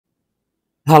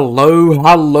Hello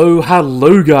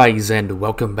guys, and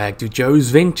welcome back to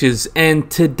Joe's Ventures. And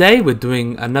today we're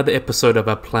doing another episode of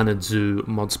our Planet Zoo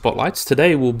mod spotlights.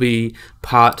 Today will be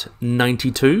part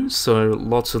 92, so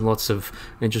lots and lots of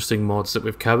interesting mods that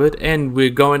we've covered, and we're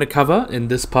going to cover in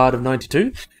this part of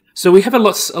 92. So we have a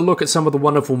look at some of the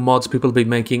wonderful mods people have been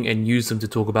making and use them to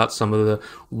talk about some of the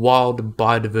wild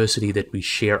biodiversity that we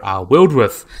share our world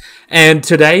with. And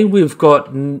today we've got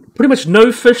pretty much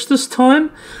no fish this time.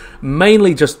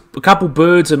 Mainly just a couple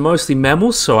birds and mostly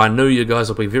mammals, so I know you guys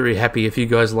will be very happy if you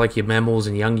guys like your mammals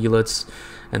and ungulates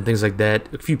and things like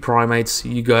that. A few primates,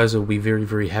 you guys will be very,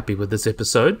 very happy with this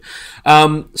episode.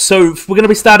 So we're going to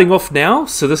be starting off now.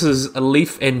 So this is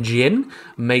Leaf and Jen,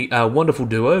 a wonderful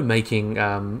duo, making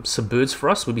some birds for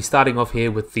us. We'll be starting off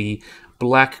here with the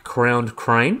black-crowned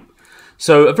crane.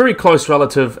 So a very close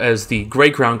relative as the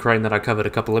grey-crowned crane that I covered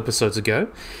a couple episodes ago.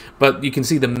 But you can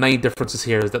see the main differences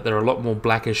here is that they're a lot more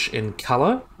blackish in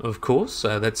colour, of course.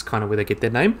 That's kind of where they get their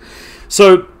name.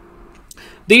 So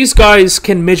these guys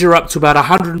can measure up to about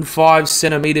 105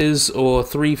 centimetres or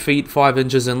 3 feet 5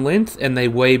 inches in length, and they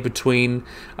weigh between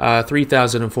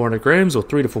 3,400 grams or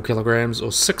 3 to 4 kilograms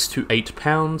or 6 to 8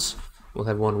 pounds. We'll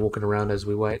have one walking around as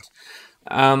we wait.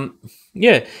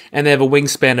 Yeah, and they have a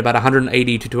wingspan about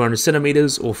 180 to 200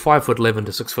 centimeters, or 5'11"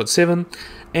 to 6'7",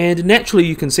 and naturally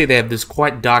you can see they have this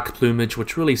quite dark plumage,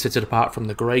 which really sets it apart from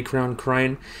the grey-crowned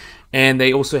crane. And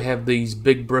they also have these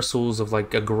big bristles of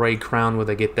like a grey crown, where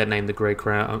they get that name, the grey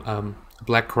crown,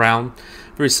 black crown,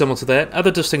 very similar to that.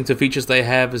 Other distinctive features they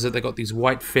have is that they've got these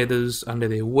white feathers under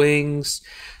their wings.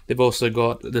 They've also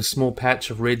got this small patch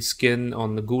of red skin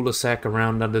on the gular sac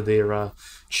around under their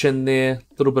chin there. A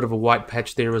little bit of a white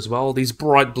patch there as well. These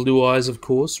bright blue eyes, of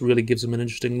course, really gives them an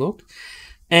interesting look.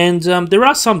 And there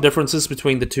are some differences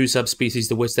between the two subspecies,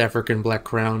 the West African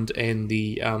black-crowned and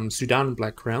the Sudan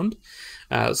black-crowned.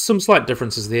 Some slight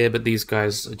differences there, but these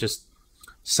guys are just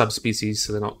subspecies,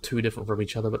 so they're not too different from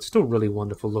each other, but still really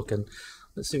wonderful looking.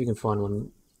 Let's see if we can find one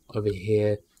over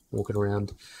here walking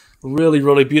around. Really,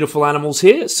 really beautiful animals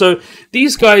here. So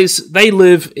these guys, they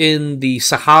live in the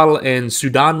Sahel and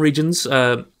Sudan regions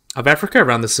of Africa,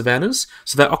 around the savannas.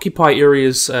 So they occupy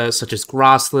areas such as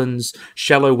grasslands,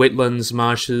 shallow wetlands,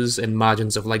 marshes, and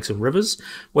margins of lakes and rivers,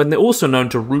 when they're also known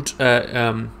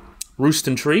to roost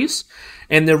in trees.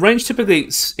 And their range typically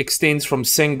extends from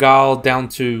Senegal down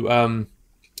to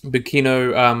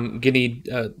Burkina Guinea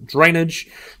drainage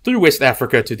through West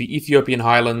Africa to the Ethiopian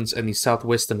highlands and the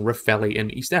southwestern Rift Valley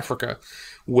in East Africa,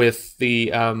 with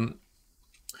the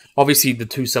obviously the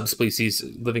two subspecies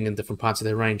living in different parts of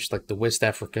their range, like the West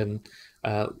African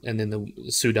and then the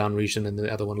Sudan region, and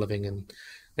the other one living in,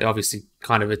 obviously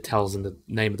kind of it tells in the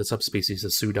name of the subspecies,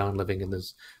 the Sudan, living in the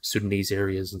Sudanese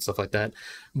areas and stuff like that.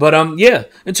 But yeah,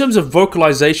 in terms of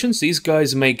vocalizations, these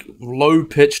guys make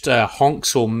low-pitched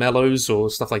honks or mellows or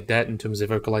stuff like that in terms of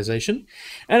vocalization.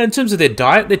 And in terms of their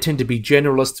diet, they tend to be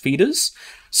generalist feeders.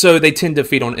 So they tend to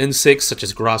feed on insects such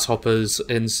as grasshoppers,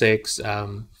 insects,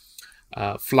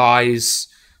 flies,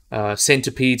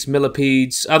 centipedes,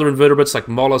 millipedes, other invertebrates like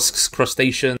mollusks,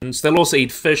 crustaceans. They'll also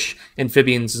eat fish,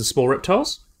 amphibians, and small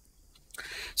reptiles.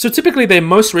 So typically they're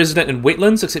most resident in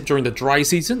wetlands except during the dry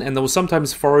season, and they will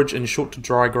sometimes forage in short to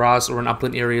dry grass or in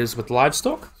upland areas with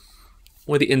livestock,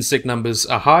 where the insect numbers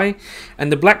are high. And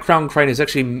the black-crowned crane is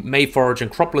actually may forage in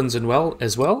croplands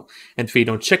as well, and feed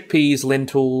on chickpeas,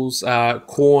 lentils,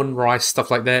 corn, rice,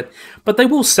 stuff like that. But they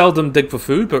will seldom dig for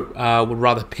food, but would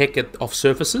rather peck at off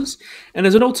surfaces. And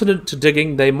as an alternate to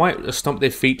digging, they might stomp their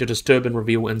feet to disturb and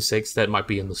reveal insects that might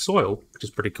be in the soil, which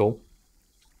is pretty cool.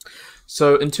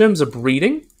 So in terms of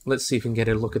breeding, let's see if we can get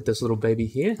a look at this little baby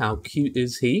here. How cute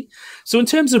is he? So in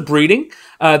terms of breeding,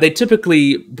 they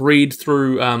typically breed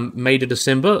through May to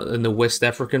December in the West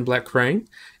African black crane,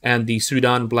 and the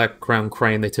Sudan black-crowned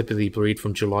crane, they typically breed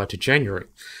from July to January.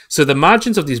 So the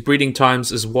margins of these breeding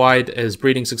times is wide, as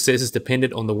breeding success is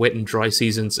dependent on the wet and dry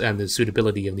seasons and the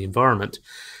suitability of the environment.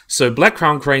 So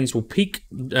black-crowned cranes will peak,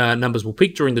 numbers will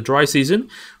peak during the dry season,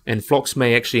 and flocks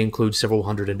may actually include several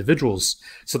hundred individuals.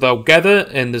 So they'll gather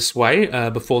in this way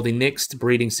before the next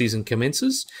breeding season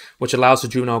commences, which allows the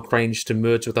juvenile cranes to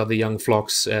merge with other young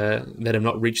flocks that have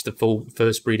not reached the full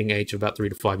first breeding age of about 3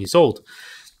 to 5 years old.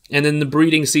 And in the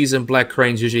breeding season, black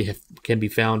cranes usually can be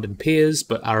found in pairs,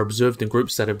 but are observed in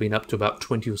groups that have been up to about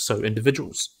 20 or so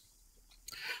individuals.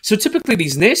 So typically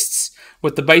these nests,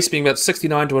 with the base being about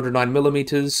 69 to 109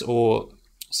 millimeters or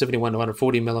 71 to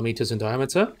 140 millimeters in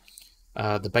diameter,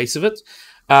 the base of it,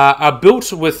 are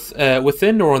built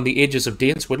within or on the edges of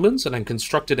dense woodlands and are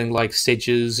constructed in like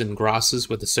sedges and grasses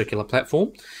with a circular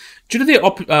platform. Due to their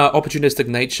opportunistic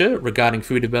nature regarding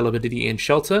food availability and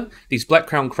shelter, these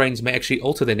black-crowned cranes may actually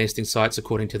alter their nesting sites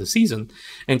according to the season.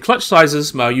 And clutch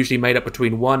sizes are usually made up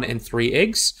between 1 and 3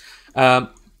 eggs,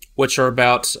 which are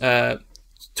about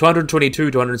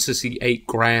 222 to 168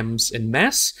 grams in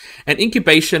mass. And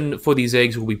incubation for these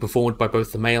eggs will be performed by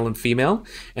both the male and female,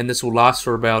 and this will last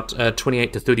for about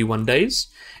 28 to 31 days.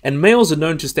 And males are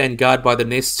known to stand guard by the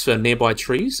nests nearby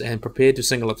trees and prepare to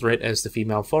single a threat as the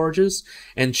female forages.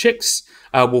 And chicks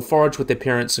will forage with their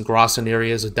parents in grassland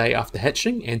areas a day after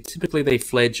hatching, and typically they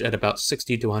fledge at about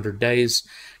 60 to 100 days,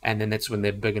 and then that's when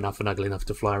they're big enough and ugly enough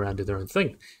to fly around, do their own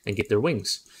thing, and get their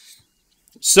wings.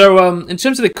 So, in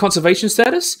terms of their conservation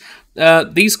status,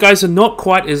 these guys are not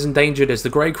quite as endangered as the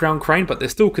grey-crowned crane, but they're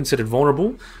still considered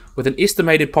vulnerable, with an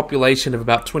estimated population of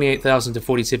about 28,000 to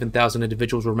 47,000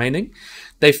 individuals remaining.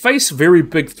 They face very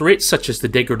big threats, such as the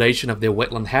degradation of their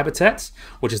wetland habitats,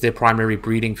 which is their primary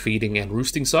breeding, feeding, and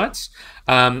roosting sites,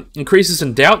 increases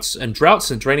in droughts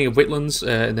and draining of wetlands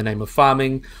in the name of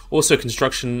farming. Also,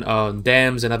 construction on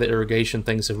dams and other irrigation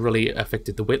things have really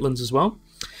affected the wetlands as well.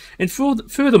 And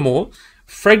furthermore,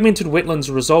 fragmented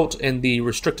wetlands result in the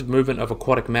restricted movement of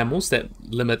aquatic mammals that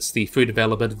limits the food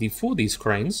availability for these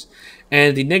cranes,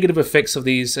 and the negative effects of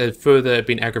these have further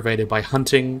been aggravated by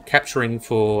hunting, capturing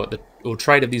for the or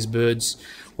trade of these birds,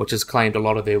 which has claimed a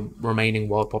lot of their remaining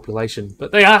wild population.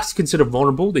 But they are considered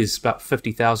vulnerable. There's about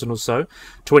 50,000 or so,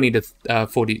 28 to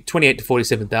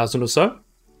 47,000 or so.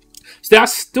 So they are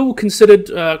still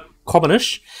considered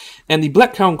commonish. And the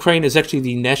black-crowned crane is actually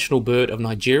the national bird of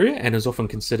Nigeria and is often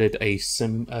considered a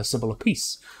symbol of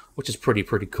peace, which is pretty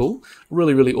cool.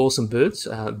 Really, really awesome birds.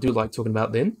 Do like talking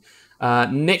about them.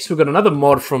 Next, we've got another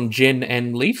mod from Jen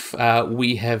and Leaf.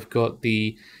 We have got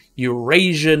the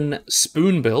Eurasian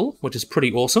spoonbill, which is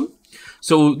pretty awesome.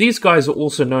 So these guys are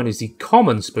also known as the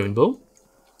common spoonbill.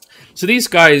 So these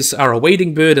guys are a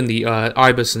wading bird in the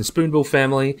ibis and spoonbill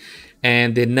family,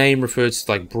 and their name refers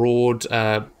to like broad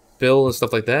bill and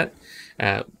stuff like that.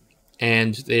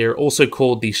 And they're also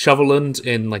called the shoveland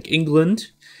in like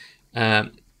England,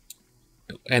 and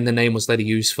the name was later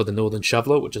used for the northern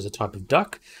shoveler, which is a type of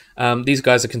duck. These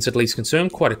guys are considered least concern,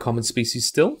 quite a common species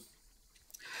still.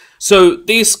 So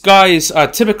these guys are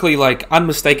typically like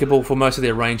unmistakable for most of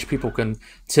their range. People can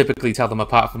typically tell them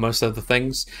apart from most of the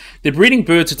things. Their breeding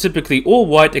birds are typically all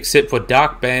white except for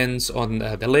dark bands on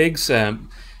their legs,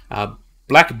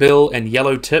 black bill and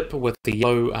yellow tip with the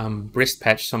yellow breast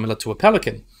patch similar to a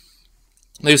pelican.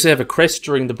 They also have a crest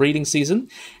during the breeding season,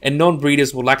 and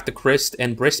non-breeders will lack the crest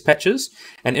and breast patches,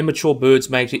 and immature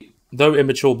birds may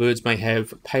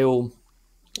have pale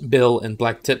bill and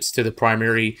black tips to the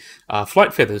primary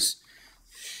flight feathers.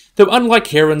 Though unlike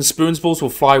herons, spoonbills will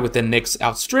fly with their necks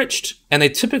outstretched, and they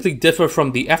typically differ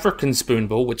from the African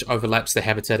spoonbill, which overlaps their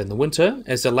habitat in the winter,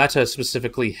 as the latter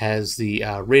specifically has the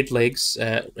red legs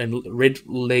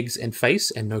and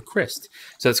face and no crest.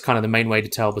 So that's kind of the main way to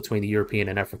tell between the European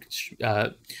and African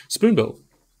spoonbill.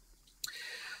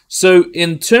 So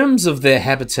in terms of their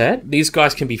habitat, these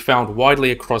guys can be found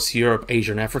widely across Europe,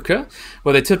 Asia, and Africa,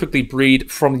 where they typically breed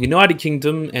from the United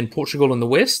Kingdom and Portugal in the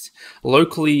west,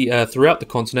 locally throughout the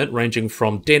continent, ranging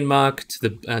from Denmark to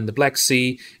the Black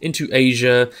Sea into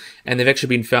Asia, and they've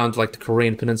actually been found like the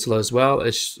Korean Peninsula as well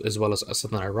as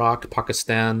southern Iraq,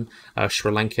 Pakistan,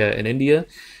 Sri Lanka, and India.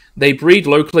 They breed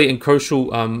locally in coastal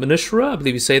Manusura, I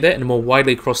believe you say that, and more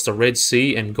widely across the Red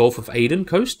Sea and Gulf of Aden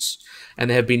coasts. And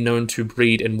they have been known to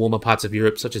breed in warmer parts of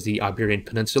Europe, such as the Iberian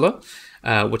Peninsula,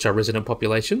 which are resident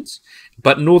populations.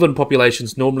 But northern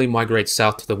populations normally migrate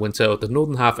south to the winter or the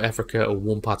northern half of Africa or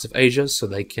warm parts of Asia, so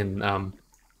they can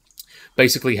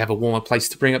basically have a warmer place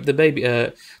to bring up the baby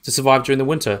to survive during the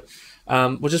winter,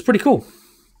 which is pretty cool.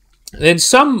 Then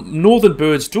some northern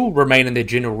birds do remain in their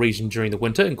general region during the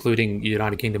winter, including the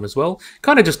United Kingdom as well.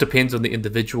 Kind of just depends on the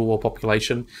individual or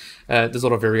population. There's a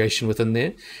lot of variation within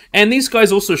there. And these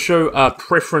guys also show a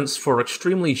preference for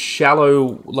extremely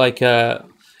shallow, like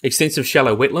extensive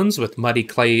shallow wetlands with muddy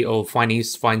clay or fine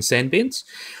sand beds.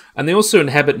 And they also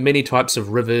inhabit many types of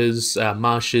rivers,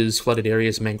 marshes, flooded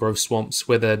areas, mangrove swamps,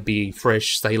 whether it be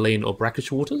fresh, saline, or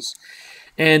brackish waters.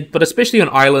 But especially on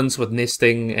islands with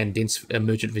nesting and dense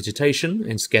emergent vegetation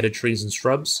and scattered trees and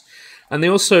shrubs. And they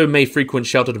also may frequent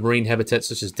sheltered marine habitats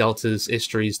such as deltas,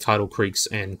 estuaries, tidal creeks,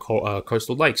 and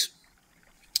coastal lakes.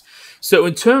 So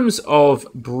in terms of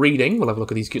breeding, we'll have a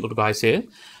look at these cute little guys here.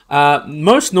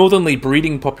 Most northerly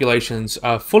breeding populations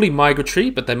are fully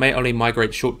migratory, but they may only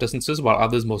migrate short distances, while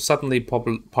others more southerly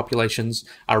populations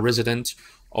are resident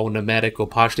or nomadic or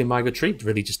partially migratory. It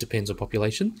really just depends on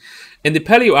population. In the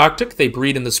Paleoarctic, they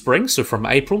breed in the spring, so from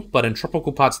April, but in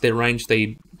tropical parts of their range,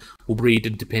 they will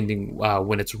breed depending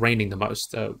when it's raining the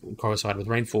most, coincide with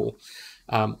rainfall.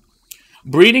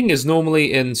 Breeding is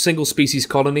normally in single species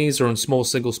colonies or in small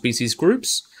single species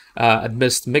groups,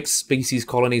 amidst mixed species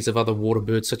colonies of other water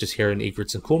birds such as heron,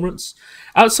 egrets, and cormorants.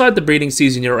 Outside the breeding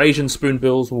season, Eurasian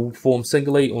spoonbills will form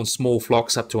singly or in small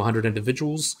flocks up to 100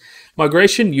 individuals.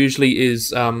 Migration usually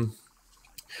is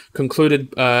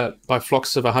concluded by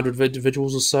flocks of 100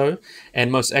 individuals or so,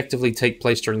 and most actively take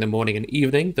place during the morning and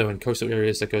evening, though in coastal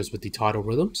areas that goes with the tidal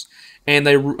rhythms. And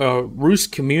they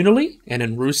roost communally, and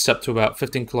in roosts up to about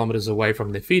 15 kilometers away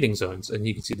from their feeding zones. And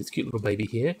you can see this cute little baby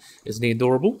here. Isn't he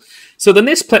adorable? So the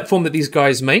nest platform that these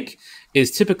guys make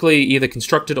is typically either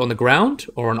constructed on the ground,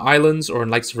 or on islands, or in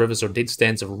lakes, rivers, or dead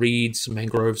stands of reeds,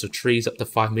 mangroves, or trees up to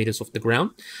 5 meters off the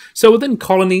ground. So within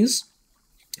colonies,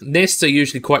 nests are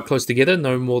usually quite close together,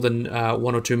 no more than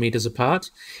 1 or 2 meters apart,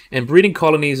 and breeding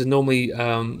colonies are normally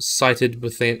sited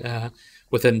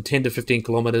within 10 to 15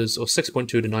 kilometers or 6.2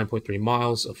 to 9.3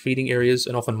 miles of feeding areas,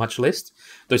 and often much less,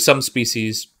 though some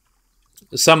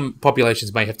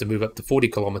populations may have to move up to 40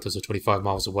 kilometers or 25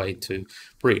 miles away to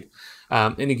breed.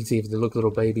 And you can see if they look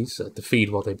little babies to feed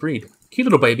while they breed. Cute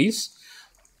little babies.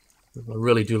 I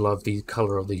really do love the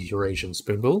color of the Eurasian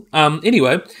spoonbill.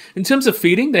 Anyway, in terms of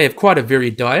feeding, they have quite a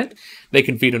varied diet. They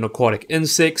can feed on aquatic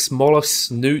insects,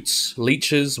 mollusks, newts,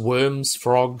 leeches, worms,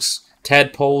 frogs,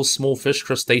 tadpoles, small fish,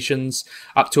 crustaceans,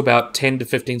 up to about 10 to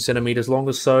 15 centimeters long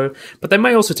or so. But they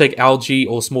may also take algae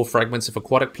or small fragments of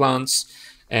aquatic plants,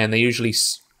 and they usually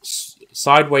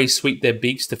sideways sweep their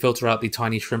beaks to filter out the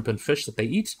tiny shrimp and fish that they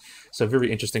eat. So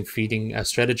very interesting feeding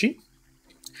strategy.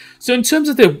 So in terms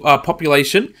of their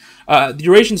population, the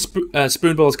Eurasian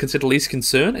spoonbill is considered least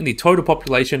concern, and the total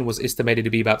population was estimated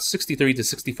to be about 63 to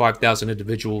 65,000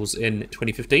 individuals in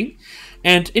 2015.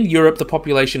 And in Europe, the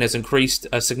population has increased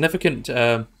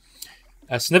the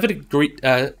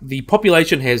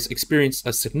population has experienced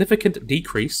a significant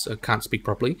decrease, I can't speak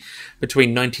properly, between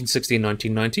 1960 and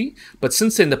 1990. But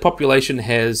since then, the population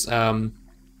has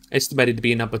estimated to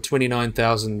be a number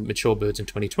 29,000 mature birds in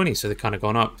 2020, so they've kind of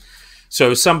gone up.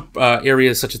 So some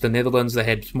areas such as the Netherlands, they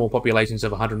had small populations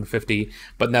of 150,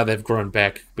 but now they've grown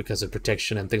back because of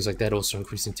protection and things like that, also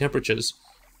increasing temperatures.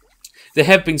 There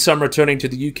have been some returning to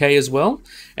the UK as well,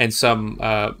 and some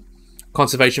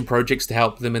conservation projects to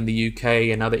help them in the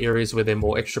UK and other areas where they're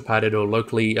more extirpated or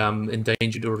locally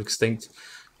endangered or extinct,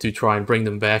 to try and bring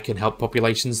them back and help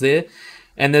populations there.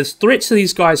 And the threats that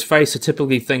these guys face are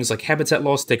typically things like habitat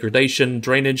loss, degradation,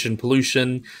 drainage and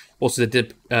pollution, also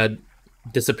the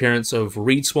disappearance of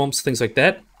reed swamps, things like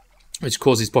that, which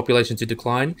causes population to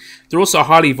decline. They're also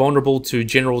highly vulnerable to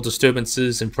general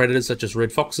disturbances and predators such as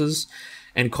red foxes,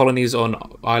 and colonies on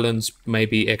islands may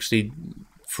be actually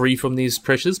free from these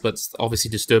pressures, but obviously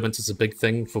disturbance is a big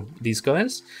thing for these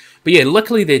guys. But yeah,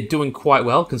 luckily they're doing quite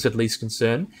well, considered least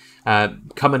concern.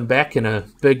 Coming back in a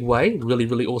big way, really,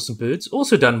 really awesome birds.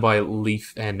 Also done by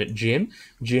Leaf and Jen.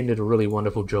 Jen did a really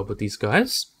wonderful job with these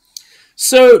guys.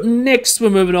 So next we're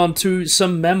moving on to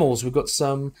some mammals. We've got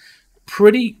some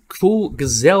pretty cool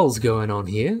gazelles going on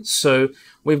here. So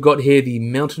we've got here the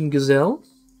mountain gazelle.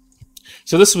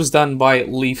 So this was done by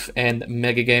Leaf and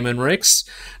Mega Game & Rex.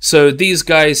 So these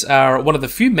guys are one of the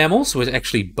few mammals where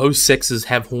actually both sexes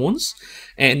have horns.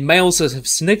 And males have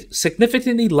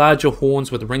significantly larger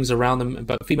horns with rings around them,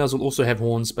 but females will also have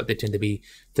horns, but they tend to be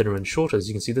thinner and shorter. As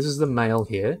you can see, this is the male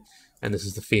here, and this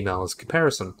is the female as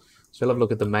comparison. So we'll have a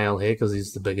look at the male here, because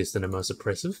he's the biggest and the most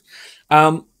impressive.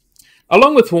 Along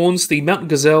with horns, the mountain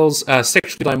gazelles are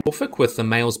sexually dimorphic, with the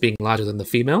males being larger than the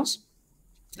females.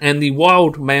 And the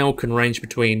wild male can range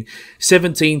between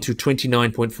 17 to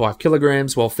 29.5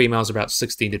 kilograms, while females are about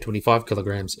 16 to 25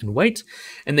 kilograms in weight.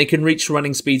 And they can reach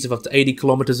running speeds of up to 80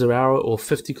 kilometers an hour or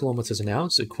 50 kilometers an hour,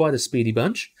 so quite a speedy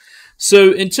bunch.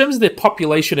 So in terms of their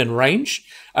population and range,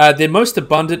 they're most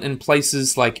abundant in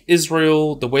places like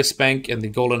Israel, the West Bank, and the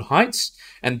Golan Heights,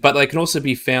 but they can also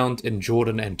be found in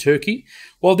Jordan and Turkey.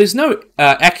 While there's no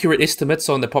accurate estimates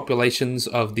on the populations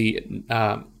of the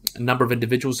number of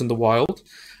individuals in the wild,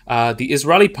 the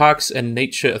Israeli Parks and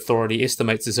Nature Authority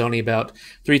estimates there's only about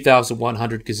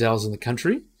 3,100 gazelles in the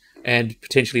country, and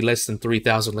potentially less than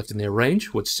 3,000 left in their range,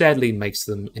 which sadly makes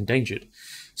them endangered.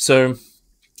 So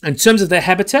in terms of their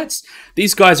habitats,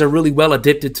 these guys are really well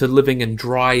adapted to living in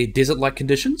dry, desert-like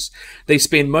conditions. They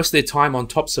spend most of their time on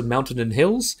tops of mountains and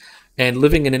hills, and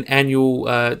living in an annual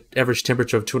average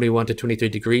temperature of 21 to 23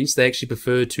 degrees. They actually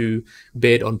prefer to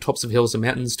bed on tops of hills and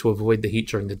mountains to avoid the heat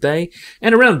during the day.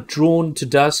 And around dawn to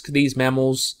dusk, these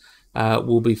mammals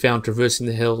will be found traversing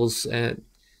the hills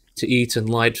to eat in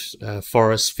light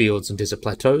forests, fields, and desert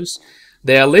plateaus.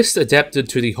 They are less adapted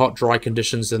to the hot, dry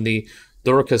conditions than the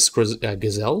Doricus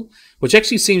gazelle, which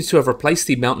actually seems to have replaced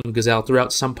the mountain gazelle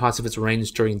throughout some parts of its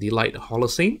range during the late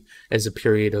Holocene as a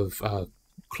period of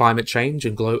climate change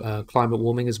and climate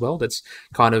warming as well. That's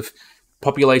kind of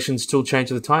populations still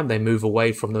change at the time. They move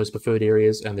away from those preferred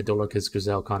areas, and the Doricus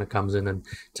gazelle kind of comes in and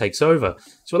takes over.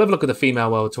 So we'll have a look at the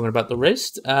female while we're talking about the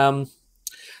rest.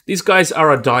 These guys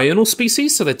are a diurnal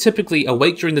species, so they're typically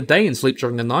awake during the day and sleep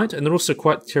during the night, and they're also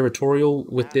quite territorial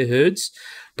with their herds,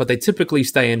 but they typically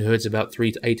stay in herds about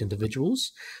 3 to 8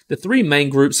 individuals. The 3 main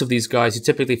groups of these guys you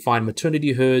typically find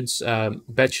maternity herds,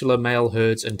 bachelor male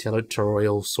herds, and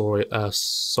territorial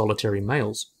solitary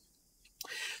males.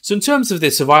 So in terms of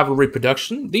their survival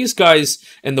reproduction, these guys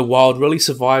in the wild really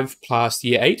survive past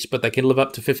year 8, but they can live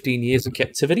up to 15 years in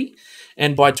captivity.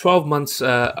 And by 12 months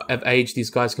of age, these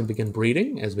guys can begin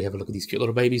breeding, as we have a look at these cute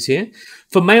little babies here.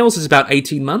 For males, it's about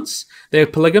 18 months. They're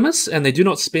polygamous, and they do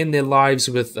not spend their lives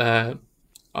with not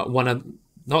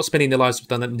spending their lives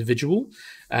with another individual.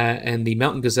 And the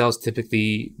mountain gazelles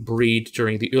typically breed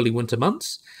during the early winter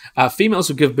months. Females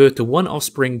will give birth to 1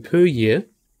 offspring per year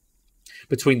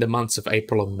between the months of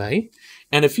April and May.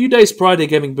 And a few days prior to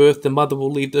giving birth, the mother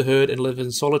will leave the herd and live in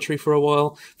solitary for a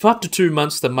while. For up to 2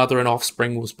 months, the mother and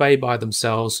offspring will stay by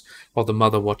themselves while the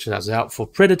mother watches out for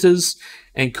predators.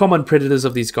 And common predators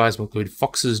of these guys will include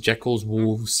foxes, jackals,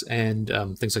 wolves, and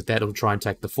things like that that will try and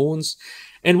attack the fawns.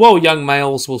 And while young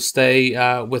males will stay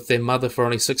with their mother for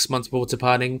only 6 months before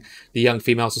departing, the young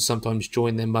females will sometimes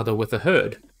join their mother with a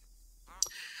herd.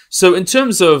 So in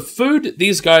terms of food,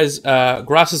 these guys,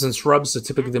 grasses and shrubs are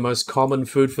typically the most common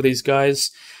food for these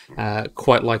guys,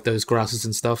 quite like those grasses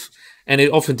and stuff. And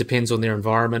it often depends on their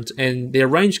environment. And their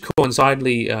range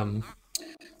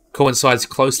coincides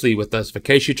closely with those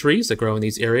acacia trees that grow in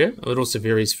these areas. It also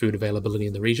varies food availability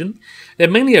in the region. They're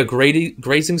mainly a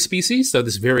grazing species, so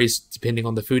this varies depending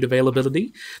on the food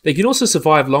availability. They can also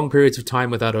survive long periods of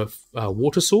time without a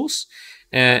water source.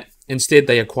 Instead,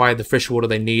 they acquire the fresh water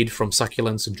they need from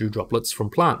succulents and dew droplets from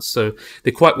plants. So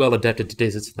they're quite well adapted to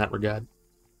deserts in that regard.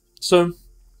 So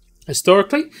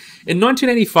historically, in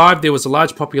 1985, there was a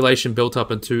large population built up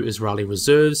into Israeli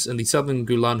reserves in the southern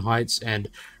Golan Heights and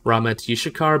Ramat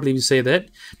Yishakar, I believe you say that,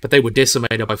 but they were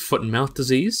decimated by foot and mouth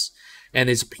disease. And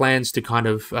there's plans to kind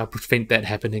of prevent that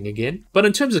happening again. But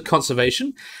in terms of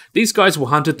conservation, these guys were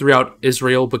hunted throughout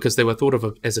Israel because they were thought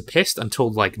of as a pest until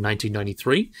like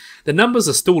 1993. The numbers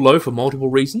are still low for multiple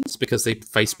reasons, because they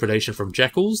face predation from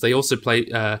jackals. They also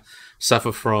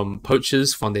suffer from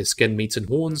poachers from their skin, meats, and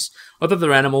horns.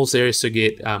 Other animals, they also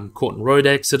get caught in road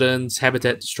accidents,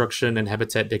 habitat destruction, and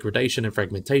habitat degradation and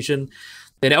fragmentation.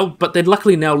 But they're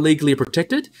luckily now legally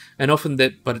protected, and often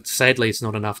but sadly it's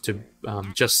not enough to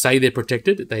just say they're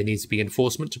protected. There needs to be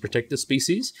enforcement to protect the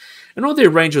species. And all their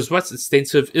range is quite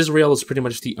extensive. Israel is pretty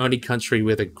much the only country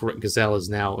where the gazelle is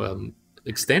now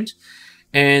extant.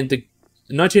 And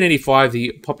in 1985,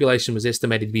 the population was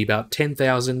estimated to be about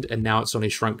 10,000, and now it's only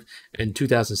shrunk. In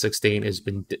 2016, has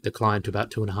been declined to about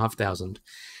 2,500.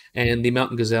 And the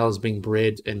mountain gazelle is being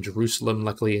bred in Jerusalem,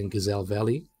 luckily in Gazelle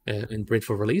Valley, and bred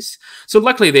for release. So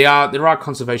luckily there are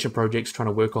conservation projects trying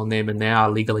to work on them, and they are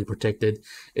legally protected.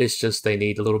 It's just they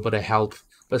need a little bit of help.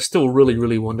 But still really,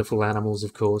 really wonderful animals,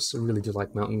 of course. I really do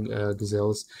like mountain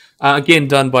gazelles. Again,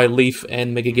 done by Leaf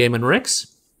and Mega Game &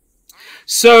 Rex.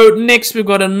 So next we've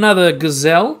got another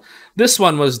gazelle. This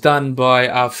one was done by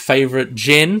our favorite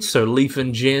Jen, so Leaf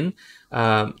and Jen.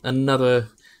 Another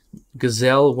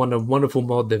gazelle, wonderful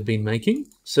mod they've been making.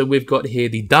 So we've got here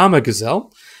the Dama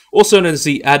gazelle, also known as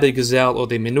the Ada gazelle or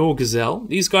the Menor gazelle.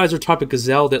 These guys are a type of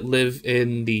gazelle that live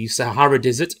in the Sahara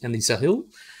Desert and the Sahel.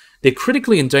 They're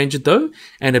critically endangered though,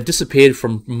 and have disappeared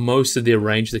from most of their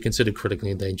range. They're considered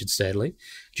critically endangered, sadly,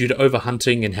 due to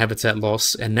overhunting and habitat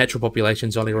loss, and natural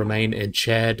populations only remain in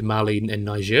Chad, Mali, and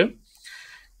Niger.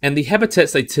 And the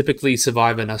habitats they typically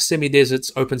survive in are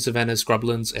semi-deserts, open savannas,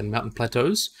 scrublands, and mountain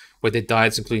plateaus, where their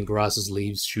diets include grasses,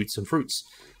 leaves, shoots, and fruits.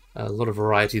 A lot of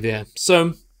variety there.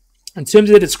 So, in terms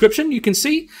of the description, you can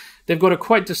see they've got a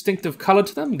quite distinctive color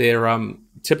to them. They're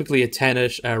typically a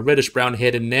tannish, reddish-brown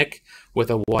head and neck with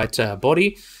a white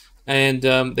body. And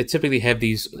they typically have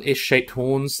these S-shaped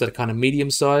horns that are kind of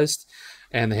medium-sized.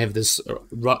 And they have this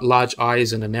large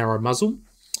eyes and a narrow muzzle.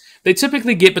 They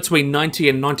typically get between 90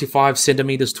 and 95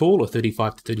 centimeters tall, or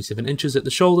 35 to 37 inches at the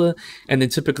shoulder, and then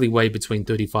typically weigh between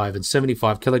 35 and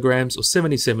 75 kilograms, or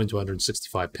 77 to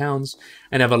 165 pounds,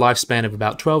 and have a lifespan of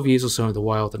about 12 years or so in the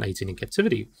wild and 18 in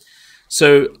captivity.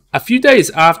 So a few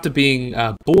days after being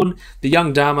born, the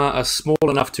young Dama are small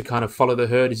enough to kind of follow the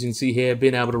herd, as you can see here,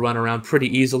 being able to run around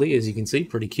pretty easily, as you can see,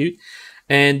 pretty cute.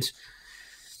 And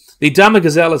the Dama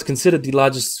gazelle is considered the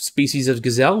largest species of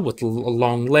gazelle, with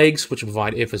long legs, which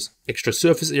provide extra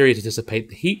surface area to dissipate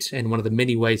the heat, and one of the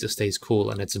many ways it stays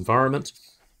cool in its environment.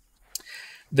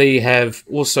 They have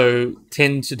also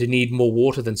tend to need more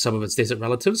water than some of its desert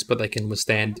relatives, but they can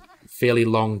withstand fairly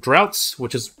long droughts,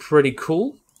 which is pretty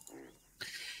cool.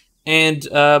 And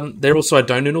they're also a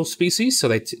diurnal species, so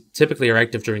they typically are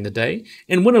active during the day.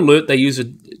 And when alert, they use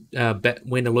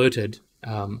when alerted,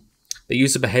 they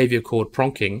use a behavior called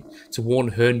pronking to warn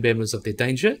herd members of their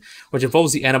danger, which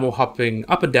involves the animal hopping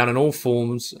up and down in all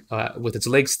forms with its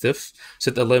legs stiff, so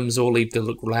that the limbs all leave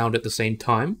the ground at the same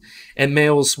time. And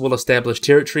males will establish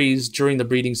territories during the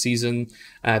breeding season.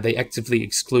 They actively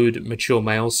exclude mature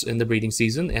males in the breeding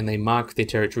season, and they mark their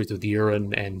territories with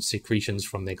urine and secretions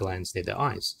from their glands near their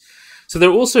eyes. So they're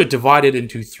also divided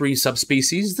into 3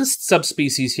 subspecies. This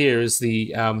subspecies here is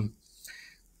the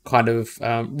kind of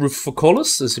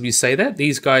Rufficollis, as if you say that.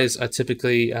 These guys are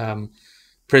typically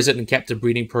present in captive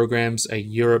breeding programs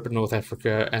in Europe, North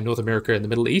Africa, and North America and the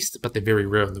Middle East, but they're very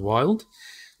rare in the wild.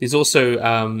 There's also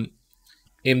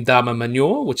M. Dama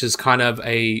Manure, which is kind of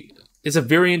it's a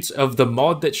variant of the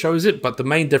mod that shows it, but the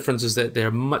main difference is that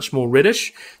they're much more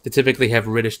reddish. They typically have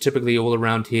reddish, typically all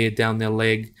around here, down their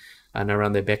leg, and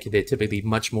around their back. They're typically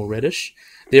much more reddish.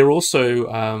 They're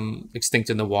also extinct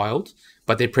in the wild,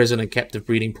 but they're present in captive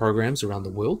breeding programs around the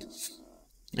world.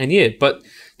 And yeah, but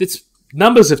its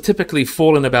numbers have typically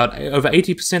fallen about over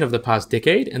 80% of the past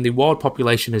decade, and the wild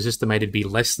population is estimated to be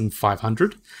less than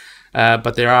 500.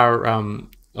 But there are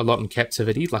a lot in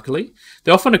captivity, luckily.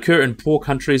 They often occur in poor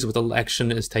countries where little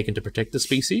action is taken to protect the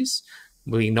species,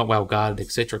 being not well guarded,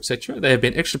 etc., etc. They have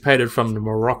been extirpated from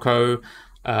Morocco,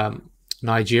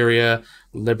 Nigeria,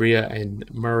 Libya, and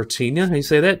Mauritania, how you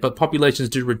say that? But populations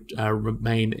do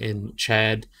remain in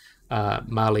Chad,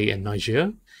 Mali, and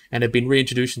Niger, and have been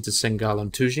reintroduced into Senegal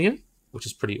and Tunisia, which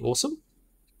is pretty awesome.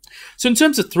 So in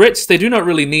terms of threats, they do not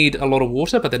really need a lot of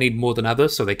water, but they need more than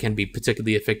others, so they can be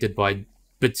particularly affected by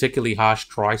particularly harsh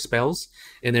dry spells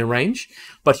in their range.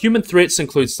 But human threats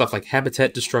include stuff like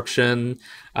habitat destruction,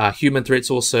 human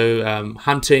threats also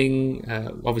hunting,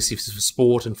 obviously for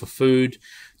sport and for food.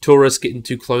 Tourists getting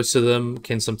too close to them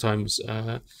can sometimes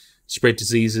spread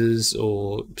diseases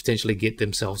or potentially get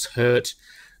themselves hurt,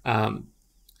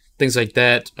 things like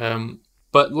that.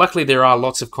 But luckily there are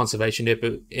lots of conservation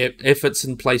efforts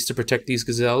in place to protect these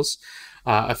gazelles.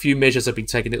 A few measures have been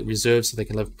taken at reserves so they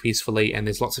can live peacefully, and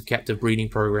there's lots of captive breeding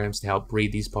programs to help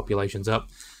breed these populations up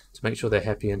to make sure they're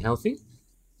happy and healthy.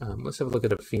 Let's have a look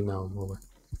at a female while we're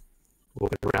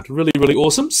walking around. Really, really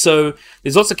awesome. So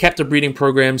there's lots of captive breeding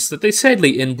programs that they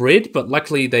sadly inbred, but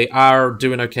luckily they are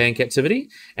doing okay in captivity,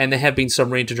 and there have been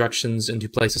some reintroductions into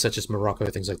places such as Morocco,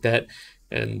 things like that,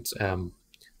 and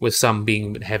with some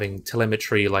having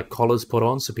telemetry like collars put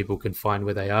on so people can find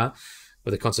where they are,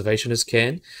 where the conservationists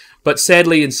can. But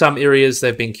sadly, in some areas,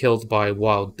 they've been killed by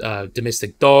wild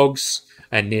domestic dogs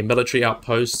and near military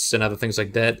outposts and other things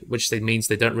like that, which means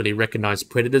they don't really recognize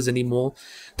predators anymore.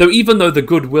 Even though the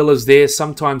goodwill is there,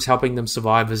 sometimes helping them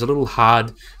survive is a little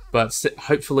hard, but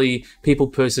hopefully people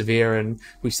persevere and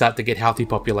we start to get healthy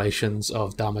populations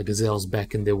of Dama gazelles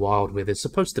back in their wild where they're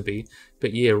supposed to be.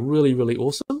 But yeah, really, really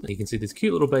awesome. You can see this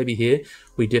cute little baby here.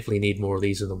 We definitely need more of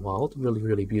these in the wild. Really,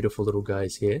 really beautiful little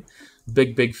guys here.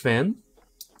 Big, big fan.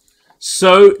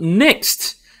 So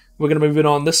next, we're going to move it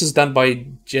on. This is done by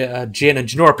Jen and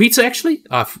Genora Pizza, actually.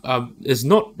 Is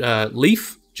not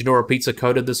Leaf. Genora Pizza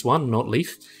coded this one, not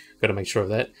Leaf. Got to make sure of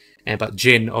that. But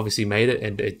Jen obviously made it,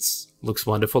 and it looks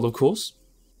wonderful, of course.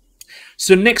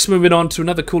 So next, moving on to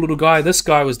another cool little guy. This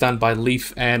guy was done by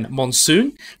Leaf and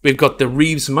Monsoon. We've got the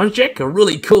Reeves Muskeg, a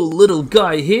really cool little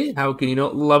guy here. How can you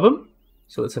not love him?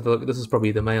 So let's have a look. This is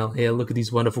probably the male here. Look at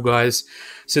these wonderful guys.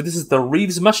 So this is the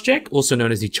Reeves Muskeg, also known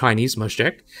as the Chinese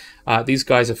muskeg. These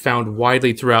guys are found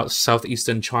widely throughout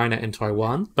southeastern China and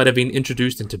Taiwan, but have been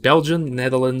introduced into Belgium,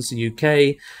 Netherlands,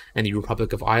 UK, and the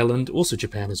Republic of Ireland, also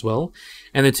Japan as well.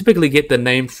 And they typically get their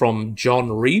name from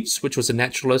John Reeves, which was a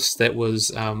naturalist that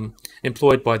was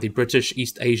employed by the British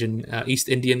East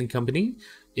Indian Company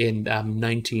in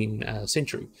 19th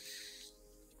century.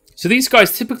 So these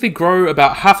guys typically grow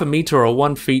about half a meter or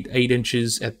 1 feet 8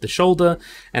 inches at the shoulder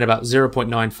and about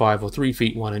 0.95 or 3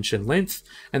 feet 1 inch in length.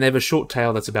 And they have a short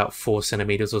tail that's about 4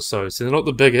 centimeters or so. So they're not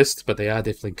the biggest, but they are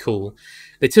definitely cool.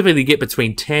 They typically get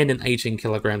between 10 and 18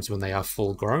 kilograms when they are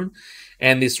full grown.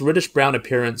 And this reddish brown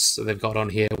appearance they've got on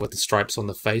here with the stripes on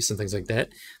the face and things like that.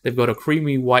 They've got a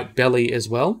creamy white belly as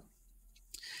well.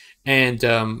 and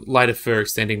lighter fur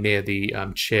extending near the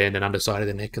chin and underside of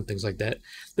the neck and things like that.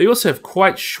 They also have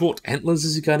quite short antlers,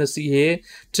 as you kind of see here,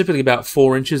 typically about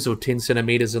 4 inches or 10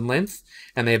 centimeters in length,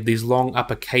 and they have these long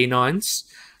upper canines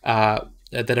that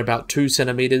are about 2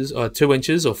 centimeters or 2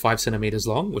 inches or 5 centimeters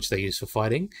long, which they use for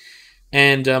fighting.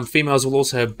 And females will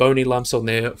also have bony lumps on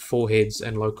their foreheads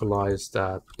and localized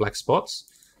black spots,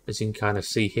 as you can kind of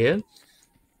see here.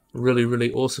 Really,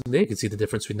 really awesome there. You can see the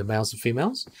difference between the males and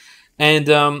females. And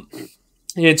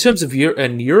in terms of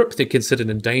in Europe, they're considered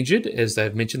endangered. As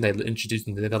they've mentioned, they're introduced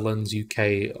in the Netherlands,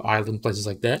 UK, Ireland, places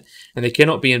like that. And they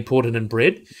cannot be imported and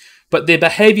bred. But their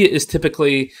behavior is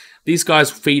typically, these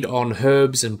guys feed on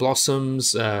herbs and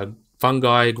blossoms,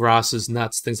 fungi, grasses,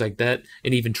 nuts, things like that,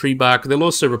 and even tree bark. They'll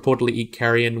also reportedly eat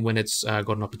carrion when it's got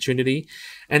an opportunity.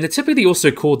 And they're typically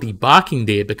also called the barking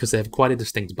deer because they have quite a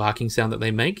distinct barking sound that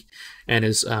they make, and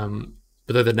is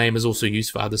although the name is also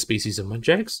used for other species of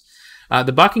muntjacs.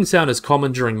 The barking sound is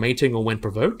common during mating or when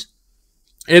provoked.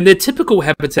 And their typical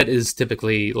habitat is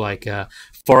typically like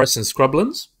forests and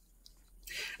scrublands.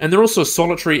 And they're also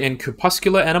solitary and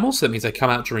crepuscular animals, so that means they come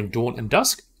out during dawn and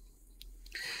dusk,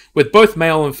 with both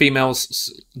male and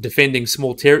females defending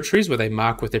small territories where they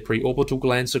mark with their preorbital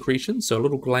gland secretion, so a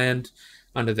little gland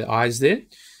under the eyes there.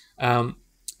 And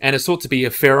it's thought to be a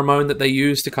pheromone that they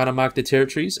use to kind of mark their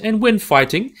territories. And when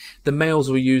fighting, the males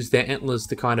will use their antlers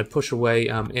to kind of push away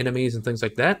enemies and things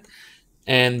like that.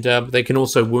 And they can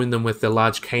also wound them with their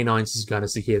large canines, as you kind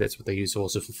of see here. That's what they use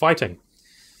also for fighting.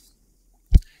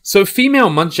 So female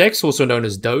muntjacs, also known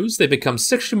as does, they become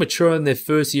sexually mature in their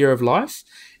first year of life,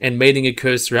 and mating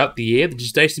occurs throughout the year. The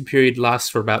gestation period lasts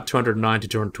for about 209 to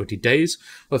 220 days,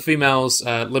 while females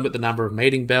limit the number of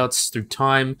mating bouts through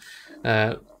time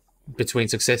between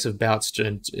successive bouts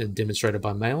demonstrated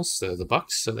by males, so the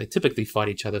bucks. So they typically fight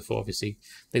each other for, obviously,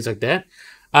 things like that.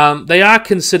 They are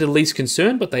considered least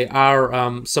concern, but they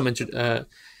are some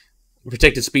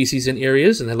protected species in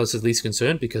areas, and they're listed least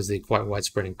concern because they're quite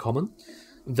widespread and common.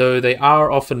 Though they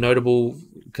are often notable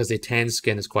because their tan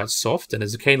skin is quite soft and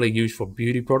is occasionally used for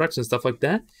beauty products and stuff like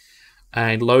that.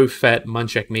 And low-fat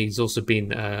muntjac meat has also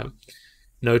been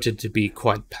noted to be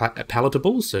quite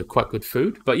palatable, so quite good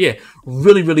food. But yeah,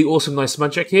 really, really awesome, nice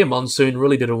muntjac here. Monsoon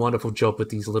really did a wonderful job with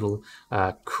these little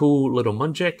cool little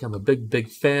muntjac. I'm a big, big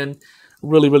fan.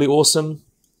 Really, really awesome.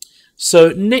 So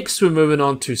next we're moving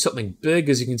on to something big,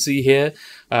 as you can see here.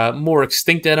 More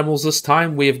extinct animals this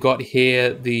time. We've got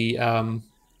here the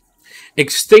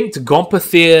extinct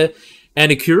Gomphothere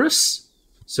anicuris.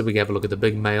 So we can have a look at the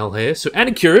big male here. So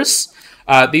anicuris,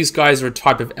 these guys are a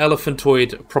type of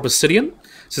elephantoid proboscidean.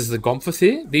 This is the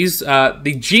Gomphothere.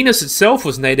 The genus itself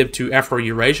was native to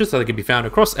Afro-Eurasia, so they can be found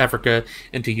across Africa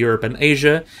into Europe and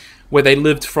Asia, where they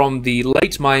lived from the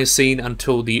late Miocene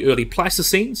until the early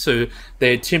Pleistocene. So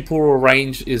their temporal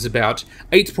range is about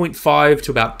 8.5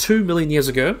 to about 2 million years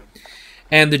ago.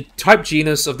 And the type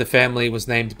genus of the family was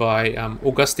named by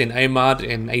Augustin Aimard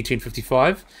in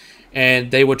 1855.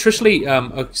 And they were traditionally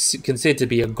considered to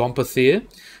be a Gomphothere,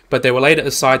 but they were later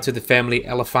assigned to the family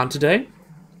Elephantidae.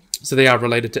 So they are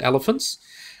related to elephants,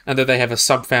 and though they have a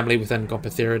subfamily within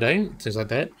Gomphotheridae, things like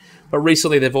that. But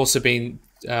recently they've also been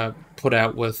put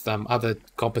out with other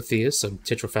Gomphotheres, so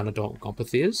Tetraphanodont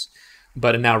Gomphotheres,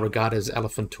 but are now regarded as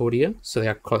Elephantoidea, so they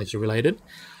are closely related.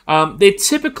 They're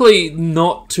typically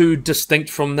not too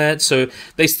distinct from that, so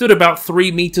they stood about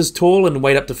 3 meters tall and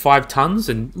weighed up to 5 tons,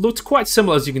 and looked quite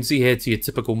similar, as you can see here, to your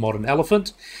typical modern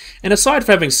elephant. And aside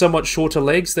from having somewhat shorter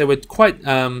legs, they were quite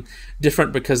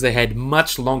different because they had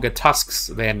much longer tusks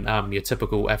than your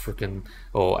typical African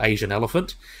or Asian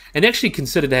elephant, and actually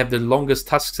considered to have the longest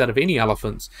tusks out of any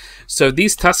elephants. So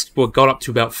these tusks got up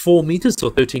to about 4 meters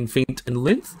or 13 feet in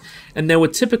length, and they were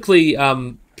typically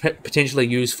potentially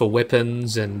used for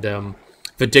weapons and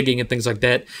for digging and things like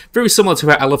that. Very similar to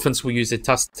how elephants will use their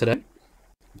tusks today.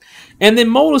 And their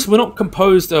molars were not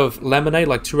composed of laminae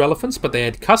like true elephants, but they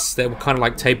had cusps that were kind of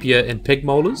like tapir and pig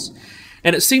molars.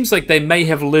 And it seems like they may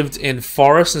have lived in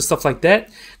forests and stuff like that.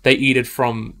 They eat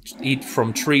from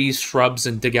trees, shrubs,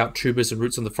 and dig out tubers and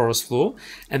roots on the forest floor.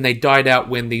 And they died out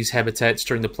when these habitats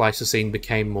during the Pleistocene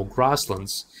became more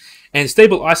grasslands. And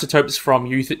stable isotopes from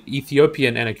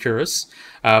Ethiopian Anicuris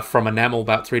from a mammal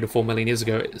about 3 to 4 million years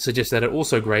ago suggest that it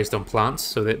also grazed on plants,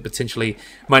 so that potentially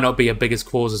might not be a big as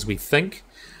cause as we think.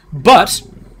 But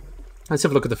let's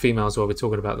have a look at the females while we're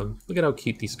talking about them. Look at how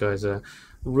cute these guys are.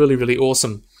 Really, really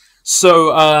awesome.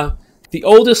 So the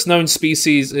oldest known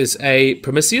species is A.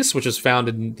 promisius, which was found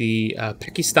in the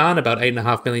Pakistan about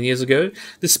 8.5 million years ago.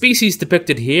 The species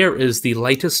depicted here is the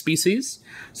latest species.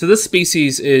 So this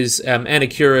species is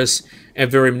Anicuris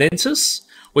avirensis,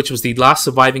 which was the last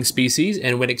surviving species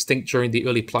and went extinct during the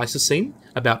early Pleistocene,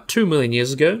 about 2 million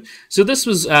years ago. So this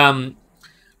was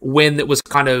when it was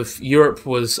kind of, Europe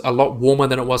was a lot warmer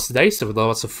than it was today, so with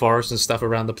lots of forests and stuff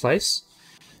around the place.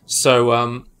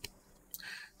 So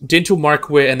dental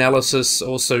microware analysis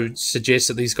also suggests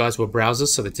that these guys were browsers,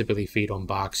 so they typically feed on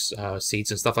barks, seeds,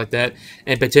 and stuff like that,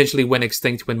 and potentially went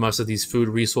extinct when most of these food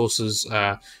resources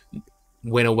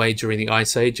went away during the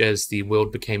Ice Age as the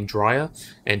world became drier,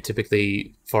 and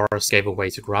typically forests gave away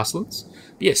to grasslands.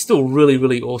 But yeah, still really,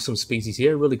 really awesome species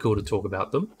here. Really cool to talk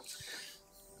about them.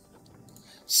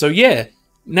 So yeah,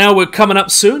 now we're coming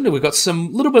up soon, and we've got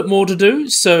some little bit more to do.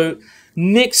 So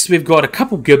next, we've got a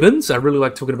couple gibbons. I really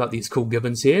like talking about these cool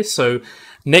gibbons here. So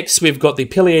next, we've got the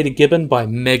pileated gibbon by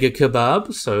Mega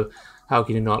Kebab. So how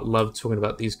can you not love talking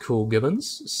about these cool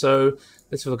gibbons? So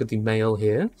let's have a look at the male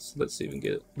here. So let's see if we can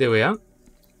get it. There we are.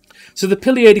 So the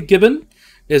pileated gibbon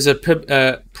is a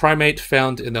primate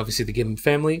found in, obviously, the gibbon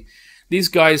family. These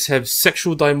guys have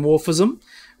sexual dimorphism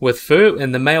with fur,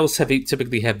 and the males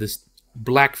typically have this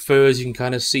black furs you can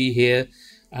kind of see here,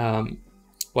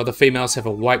 while the females have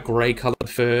a white-grey colored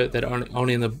fur that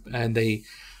only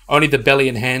the belly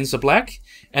and hands are black,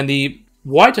 and the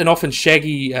white and often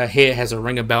shaggy hair has a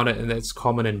ring about it, and that's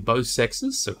common in both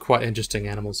sexes. So quite interesting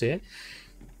animals here.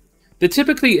 They're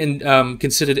typically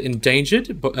considered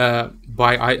endangered by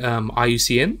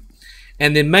IUCN,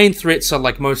 and their main threats are,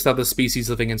 like most other species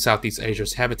living in Southeast Asia,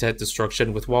 is habitat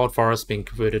destruction, with wild forests being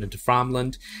converted into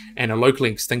farmland and are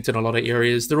locally extinct in a lot of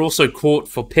areas. They're also caught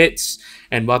for pets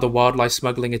and other wildlife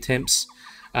smuggling attempts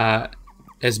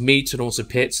as meat, and also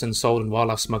pets, and sold in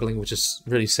wildlife smuggling, which is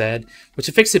really sad, which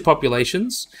affects their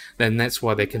populations. Then that's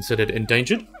why they're considered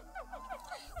endangered.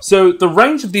 So the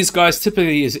range of these guys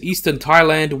typically is eastern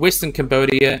Thailand, western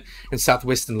Cambodia, and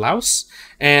southwestern Laos.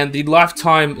 And the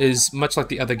lifetime is, much like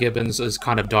the other gibbons, is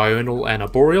kind of diurnal and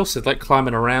arboreal. So they like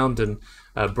climbing around and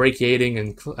brachiating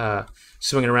and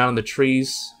swinging around in the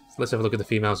trees. So let's have a look at the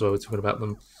females while we're talking about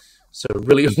them. So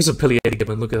really awesome pileated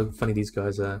gibbon. Look how funny these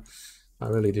guys are. I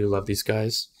really do love these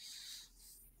guys.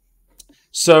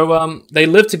 So they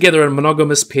live together in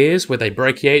monogamous pairs where they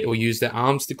brachiate or use their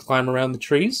arms to climb around the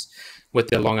trees with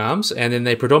their long arms, and then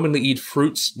they predominantly eat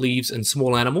fruits, leaves, and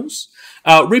small animals.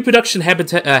 Reproduction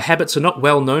habits are not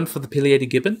well known for the pileated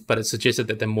gibbon, but it's suggested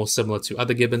that they're more similar to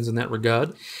other gibbons in that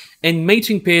regard. And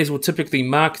mating pairs will typically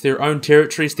mark their own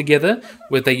territories together,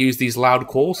 where they use these loud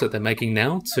calls that they're making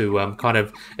now to kind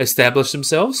of establish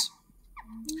themselves.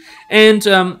 And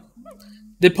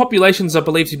their populations are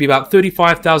believed to be about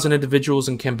 35,000 individuals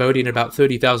in Cambodia and about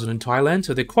 30,000 in Thailand,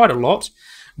 so they're quite a lot.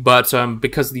 But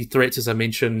because of the threats, as I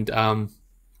mentioned,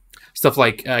 stuff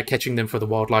like catching them for the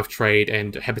wildlife trade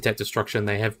and habitat destruction,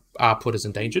 they are put as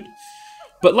endangered.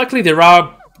 But luckily, there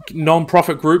are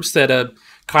non-profit groups that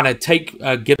kind of take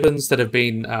gibbons that have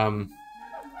been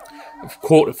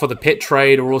caught for the pet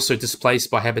trade or also displaced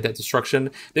by habitat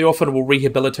destruction. They often will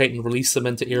rehabilitate and release them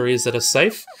into areas that are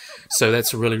safe. So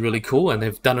that's really, really cool, and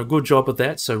they've done a good job of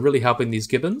that, so really helping these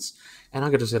gibbons. And I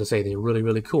just got to say, they're really,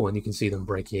 really cool, and you can see them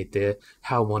brachiate there.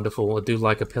 How wonderful. I do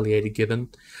like a pileated gibbon.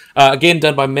 Again,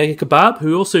 done by Mega Kebab,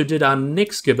 who also did our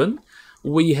next gibbon.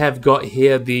 We have got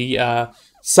here the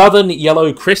southern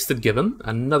yellow-crested gibbon,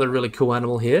 another really cool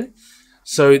animal here.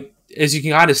 So, as you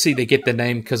can kind of see, they get their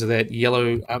name because of that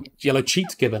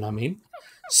yellow-cheeked gibbon, I mean.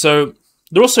 So,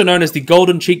 they're also known as the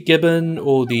golden-cheeked gibbon,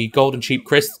 or the golden-cheeked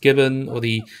crested gibbon, or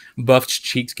the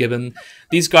buffed-cheeked gibbon.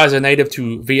 These guys are native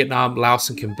to Vietnam, Laos,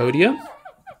 and Cambodia.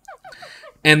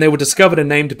 And they were discovered and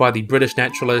named by the British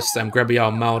naturalist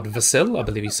Gabriel Maud Vassell, I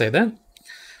believe you say that.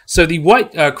 So the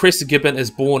white crested gibbon is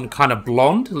born kind of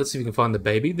blonde. Let's see if we can find the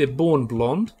baby. They're born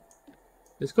blonde.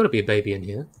 There's got to be a baby in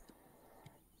here.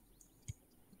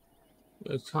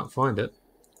 I can't find it.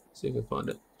 Let's see if we can find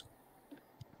it.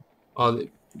 Oh,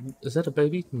 is that a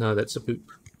baby? No, that's a poop.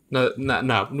 No,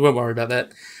 we won't worry about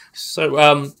that.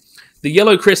 So, the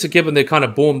yellow crested gibbon, they're kind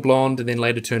of born blonde and then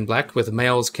later turn black, with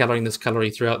males coloring this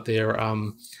coloring throughout their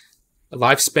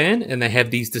lifespan, and they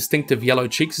have these distinctive yellow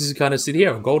cheeks, as you kind of see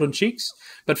here, or golden cheeks.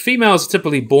 But females are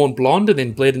typically born blonde and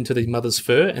then bled into the mother's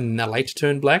fur, and they later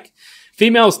turn black.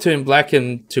 Females turn black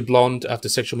into blonde after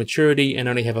sexual maturity and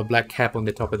only have a black cap on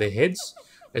the top of their heads,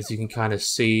 as you can kind of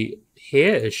see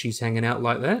here as she's hanging out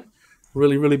like that.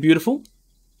 Really, really beautiful.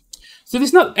 So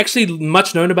there's not actually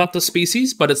much known about this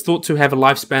species, but it's thought to have a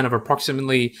lifespan of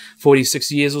approximately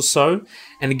 46 years or so.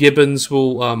 And the gibbons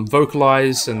will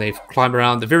vocalize and they climb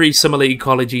around. They're very similar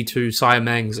ecology to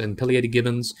Siamangs and pileated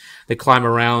gibbons. They climb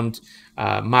around,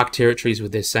 mark territories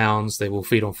with their sounds. They will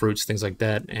feed on fruits, things like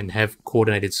that, and have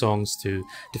coordinated songs to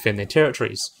defend their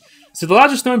territories. So the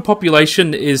largest known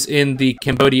population is in the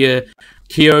Cambodia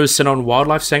Keo Sanon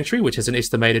Wildlife Sanctuary, which has an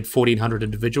estimated 1,400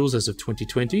 individuals as of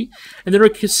 2020. And there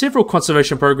are several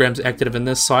conservation programs active in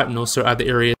this site and also other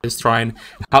areas to try and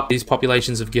help these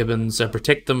populations of gibbons,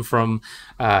 protect them from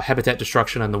habitat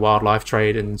destruction and the wildlife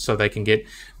trade, and so they can get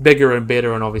bigger and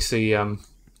better and obviously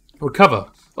recover.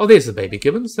 Oh, there's the baby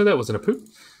gibbon, so that wasn't a poop.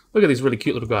 Look at these really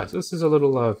cute little guys. This is a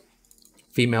little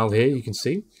female here, you can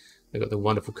see. They've got the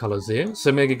wonderful colours there.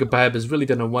 So Mega Kebab has really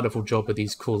done a wonderful job with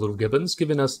these cool little gibbons,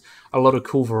 giving us a lot of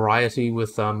cool variety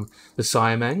with the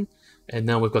Siamang. And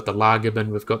now we've got the La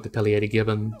gibbon, we've got the Pileated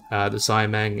gibbon, the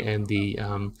Siamang, and the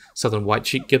Southern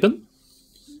White-cheeked gibbon.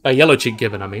 Yellow cheek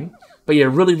gibbon, I mean. But yeah,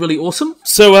 really, really awesome.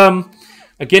 So,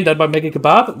 again, done by Mega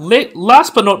Kebab.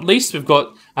 Last but not least, we've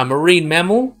got a marine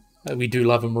mammal. We do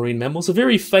love a marine mammal. It's a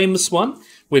very famous one.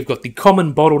 We've got the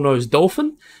common bottlenose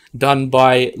dolphin, done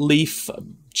by Leaf,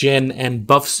 Jen, and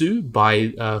Buffsu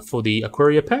for the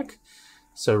Aquaria pack.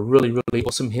 So really, really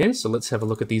awesome here. So let's have a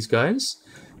look at these guys.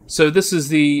 So this is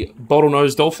the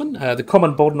bottlenose dolphin. The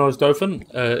common bottlenose dolphin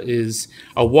is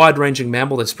a wide-ranging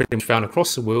mammal that's pretty much found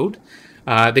across the world.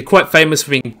 They're quite famous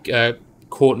for being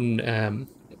caught and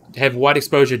have wide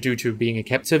exposure due to being in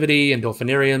captivity and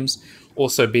dolphinariums,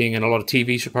 also being in a lot of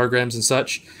TV show programs and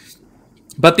such.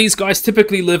 But these guys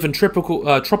typically live in tropical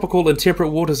and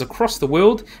temperate waters across the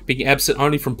world, being absent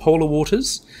only from polar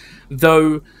waters.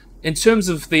 Though, in terms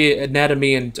of their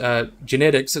anatomy and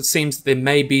genetics, it seems that there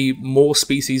may be more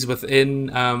species within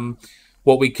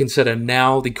what we consider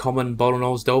now the common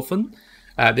bottlenose dolphin.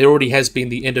 There already has been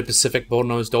the Indo-Pacific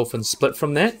bottlenose dolphin split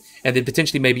from that, and there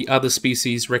potentially may be other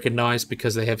species recognized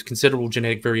because they have considerable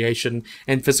genetic variation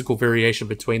and physical variation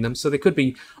between them. So there could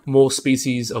be more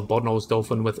species of bottlenose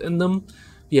dolphin within them.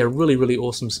 Yeah, really, really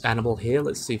awesome animal here.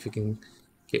 Let's see if we can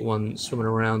get one swimming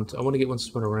around. I want to get one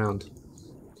swimming around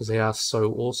because they are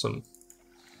so awesome.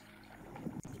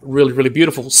 Really, really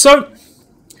beautiful. So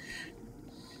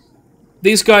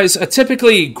these guys are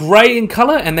typically grey in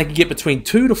colour, and they can get between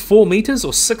 2 to 4 meters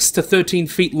or 6 to 13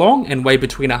 feet long and weigh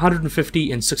between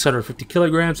 150 and 650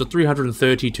 kilograms or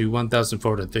 330 to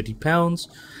 1,430 pounds.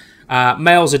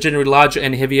 Males are generally larger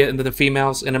and heavier than the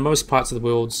females, and in most parts of the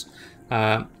world's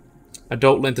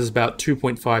adult length is about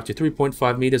 2.5 to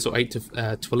 3.5 meters or 8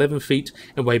 to 11 feet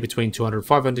and weigh between 200 and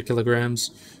 500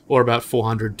 kilograms or about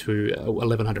 400 to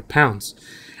 1,100 pounds.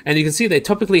 And you can see they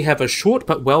typically have a short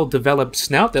but well-developed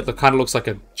snout that kind of looks like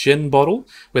a gin bottle,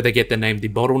 where they get the name the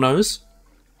bottlenose.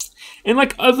 And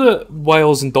like other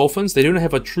whales and dolphins, they don't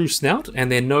have a true snout,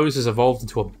 and their nose has evolved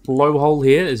into a blowhole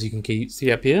here, as you can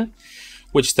see up here,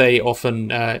 which they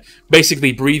often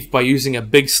basically breathe by using a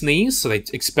big sneeze. So they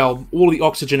expel all the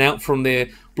oxygen out from their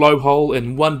blowhole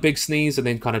in one big sneeze, and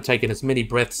then kind of take in as many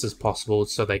breaths as possible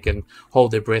so they can hold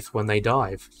their breath when they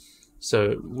dive.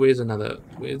 So where's another?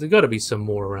 There's got to be some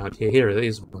more around here. Here it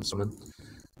is, one.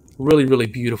 Really, really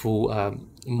beautiful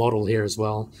model here as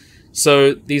well.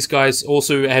 So these guys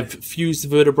also have fused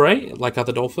vertebrae like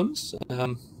other dolphins,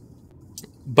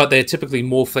 but they're typically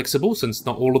more flexible since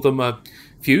not all of them are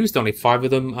fused. Only 5 of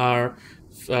them are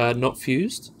not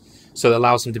fused. So that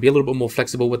allows them to be a little bit more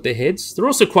flexible with their heads. They're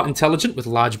also quite intelligent with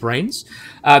large brains.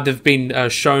 They've been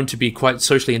shown to be quite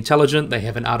socially intelligent. They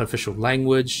have an artificial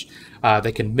language.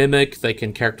 They can mimic, they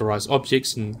can characterize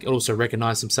objects, and also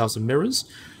recognize themselves in mirrors,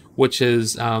 which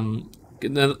is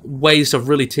ways of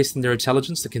really testing their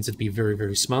intelligence. They consider to be very,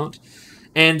 very smart.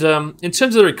 And in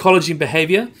terms of their ecology and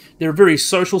behavior, they're a very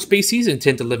social species and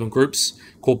tend to live in groups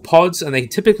called pods, and they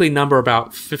typically number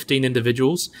about 15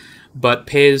 individuals. But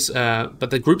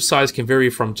the group size can vary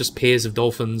from just pairs of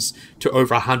dolphins to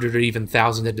over 100 or even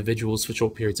 1,000 individuals for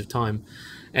short periods of time.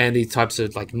 And these types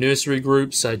of like nursery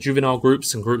groups, juvenile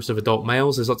groups, and groups of adult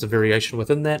males, there's lots of variation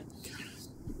within that.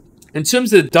 In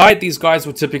terms of the diet, these guys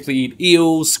will typically eat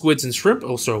eels, squids, and shrimp,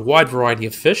 also a wide variety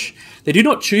of fish. They do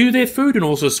not chew their food and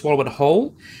also swallow it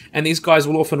whole, and these guys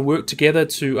will often work together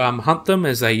to hunt them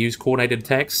as they use coordinated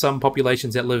attacks. Some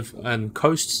populations that live on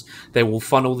coasts, they will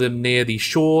funnel them near the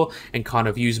shore and kind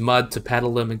of use mud to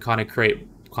paddle them and kind of create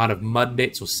kind of mud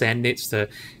nets or sand nets to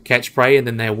catch prey, and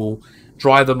then they will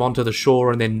drive them onto the shore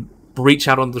and then reach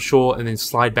out onto the shore and then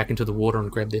slide back into the water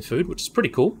and grab their food, which is pretty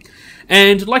cool.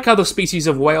 And like other species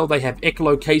of whale, they have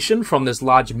echolocation from this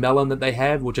large melon that they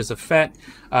have, which is a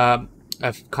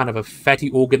kind of a fatty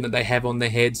organ that they have on their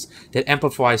heads that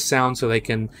amplifies sound, so they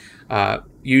can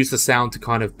use the sound to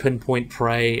kind of pinpoint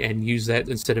prey and use that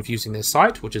instead of using their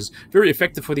sight, which is very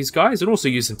effective for these guys, and also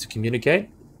use them to communicate.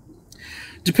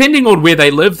 Depending on where they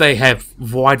live, they have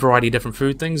a wide variety of different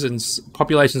food things. In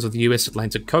populations of the US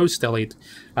Atlantic coast, they'll eat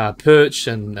perch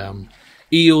and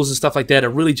eels and stuff like that. It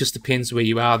really just depends where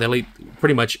you are. They'll eat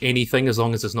pretty much anything as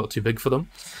long as it's not too big for them.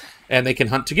 And they can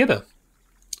hunt together.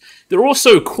 They're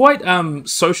also quite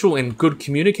social and good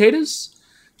communicators.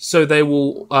 So they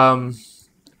will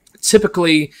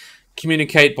typically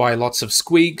communicate by lots of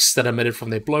squeaks that are emitted from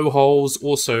their blowholes,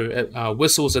 also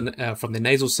whistles from their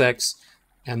nasal sacs,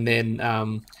 and then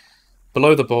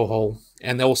below the blowhole.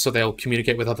 And they'll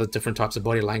communicate with other different types of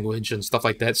body language and stuff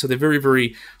like that. So they're very,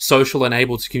 very social and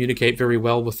able to communicate very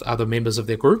well with other members of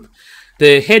their group.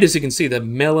 The head, as you can see, the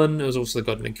melon has also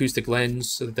got an acoustic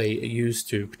lens that they use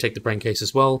to protect the brain case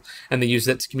as well, and they use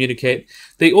that to communicate.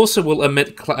 They also will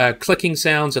emit clicking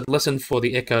sounds and listen for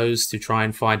the echoes to try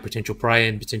and find potential prey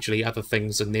and potentially other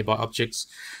things and nearby objects,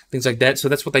 things like that. So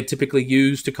that's what they typically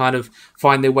use to kind of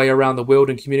find their way around the world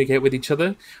and communicate with each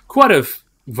other. Quite a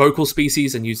vocal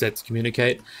species, and use that to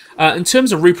communicate. In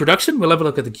terms of reproduction, we'll have a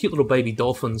look at the cute little baby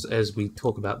dolphins as we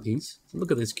talk about these. So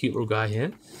look at this cute little guy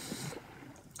here.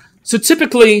 So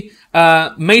typically,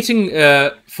 mating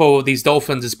for these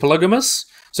dolphins is polygamous.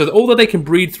 So although they can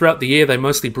breed throughout the year, they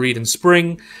mostly breed in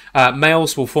spring.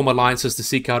 Males will form alliances to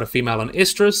seek out a female in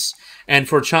estrus. And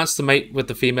for a chance to mate with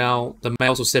the female, the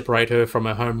males will separate her from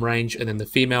her home range, and then the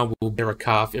female will bear a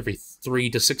calf every 3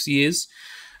 to 6 years.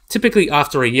 Typically,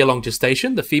 after a year-long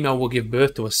gestation, the female will give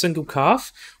birth to a single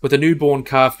calf, with a newborn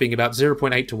calf being about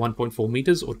 0.8 to 1.4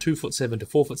 meters, or 2'7" to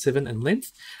 4'7" in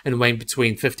length, and weighing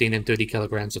between 15 and 30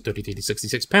 kilograms, or 33 to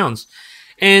 66 pounds.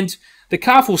 And the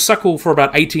calf will suckle for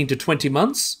about 18 to 20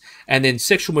 months, and then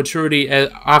sexual maturity,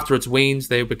 after it's weaned,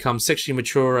 they become sexually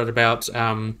mature at about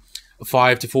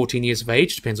 5 to 14 years of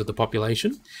age, depends on the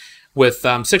population, with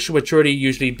sexual maturity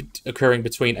usually occurring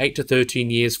between 8 to 13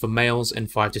 years for males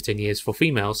and 5 to 10 years for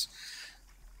females.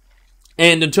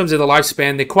 And in terms of the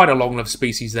lifespan, they're quite a long-lived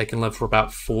species. They can live for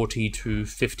about 40 to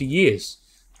 50 years.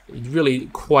 Really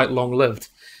quite long-lived.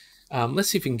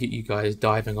 Let's see if we can get you guys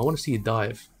diving. I want to see you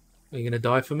dive. Are you going to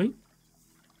dive for me?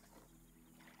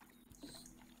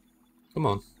 Come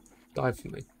on, dive for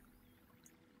me.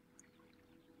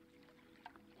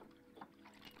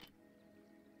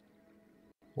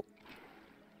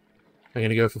 I'm going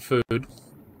to go for food.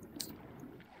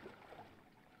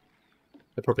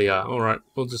 They probably are. Alright,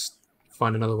 we'll just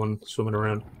find another one swimming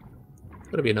around.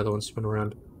 Gotta be another one swimming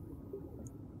around.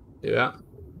 Yeah.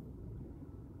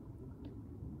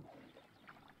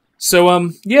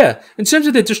 So, yeah. In terms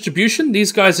of their distribution,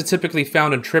 these guys are typically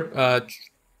found in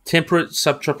temperate,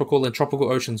 subtropical, and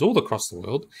tropical oceans all across the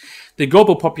world. The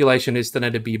global population is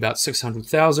estimated to be about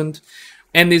 600,000.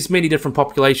 And there's many different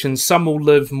populations. Some will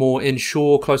live more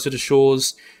inshore, closer to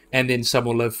shores, and then some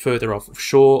will live further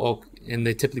offshore, and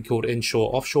they're typically called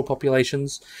inshore, offshore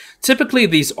populations. Typically,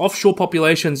 these offshore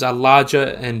populations are larger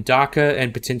and darker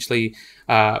and potentially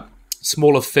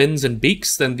smaller fins and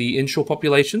beaks than the inshore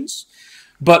populations.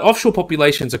 But offshore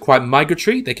populations are quite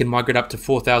migratory. They can migrate up to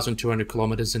 4,200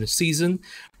 kilometers in a season.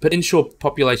 But inshore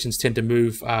populations tend to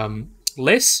move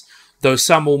less, though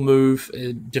some will move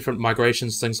different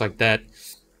migrations, things like that,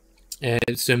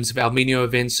 in terms of El Niño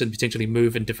events, and potentially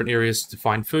move in different areas to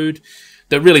find food.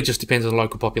 That really just depends on the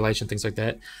local population, things like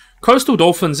that. Coastal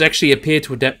dolphins actually appear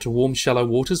to adapt to warm, shallow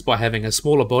waters by having a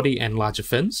smaller body and larger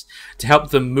fins to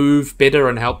help them move better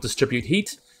and help distribute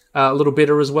heat a little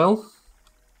better as well,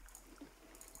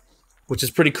 which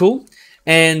is pretty cool.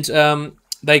 And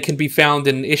they can be found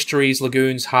in estuaries,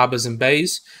 lagoons, harbors, and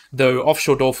bays, though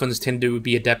offshore dolphins tend to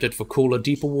be adapted for cooler,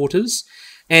 deeper waters.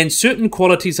 And certain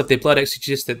qualities of their blood actually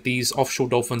suggest that these offshore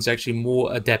dolphins are actually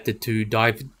more adapted to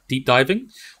deep diving,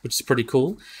 which is pretty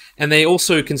cool. And they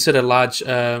also considered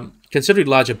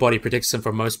larger body protects them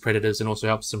from most predators and also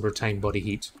helps them retain body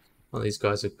heat. Well, these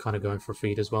guys are kind of going for a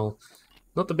feed as well.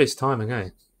 Not the best timing, eh?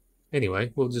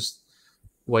 Anyway, we'll just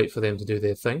wait for them to do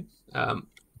their thing.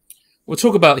 We'll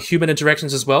talk about human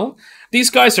interactions as well.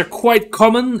 These guys are quite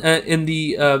common in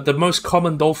the most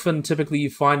common dolphin typically you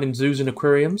find in zoos and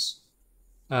aquariums.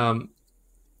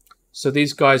 So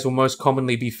these guys will most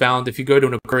commonly be found if you go to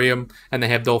an aquarium and they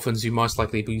have dolphins, you most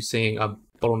likely be seeing a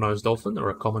bottlenose dolphin, or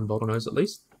a common bottlenose at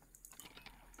least.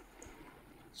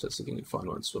 So let's see if we can find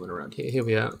one swimming around here. Here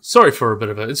we are. Sorry for a bit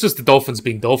of it. It's just the dolphins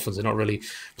being dolphins. They're not really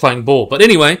playing ball. But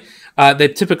anyway, they're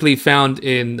typically found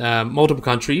in multiple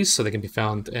countries. So they can be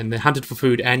found, and they're hunted for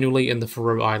food annually in the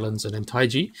Faroe Islands and in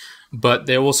Taiji. But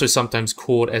they're also sometimes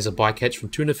caught as a bycatch from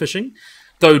tuna fishing.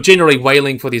 Though generally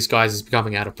whaling for these guys is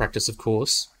becoming out of practice, of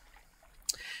course.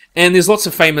 And there's lots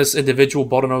of famous individual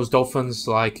bottlenose dolphins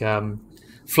like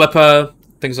Flipper,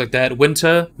 things like that.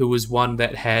 Winter, who was one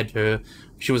that had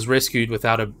she was rescued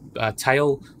without a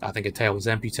tail. I think her tail was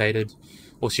amputated.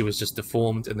 or she was just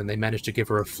deformed, and then they managed to give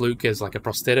her a fluke as like a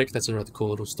prosthetic. That's a rather cool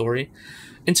little story.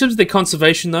 In terms of their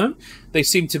conservation, though, they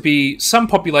seem to be some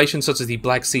populations, such as the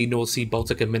Black Sea, North Sea,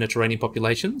 Baltic, and Mediterranean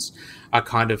populations, are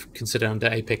kind of considered under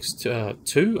Apex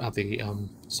 2, are the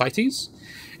CITES,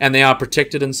 and they are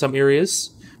protected in some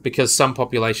areas, because some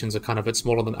populations are kind of a bit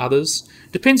smaller than others.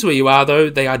 Depends where you are, though.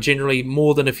 They are generally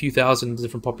more than a few thousand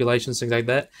different populations, things like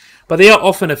that. But they are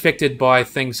often affected by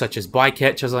things such as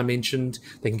bycatch, as I mentioned.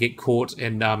 They can get caught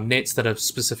in nets that are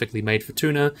specifically made for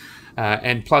tuna.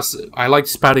 And plus, I like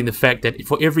spouting the fact that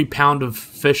for every pound of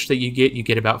fish that you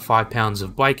get about 5 pounds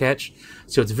of bycatch.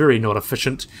 So it's very not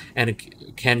efficient, and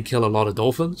it can kill a lot of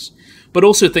dolphins. But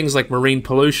also things like marine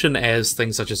pollution, as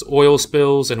things such as oil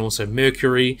spills and also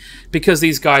mercury. Because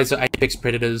these guys are apex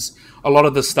predators, a lot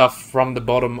of the stuff from the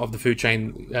bottom of the food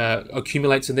chain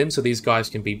accumulates in them, so these guys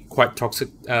can be quite toxic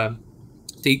to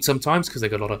eat sometimes, because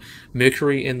they've got a lot of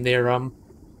mercury in their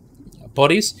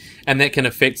bodies, and that can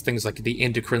affect things like the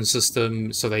endocrine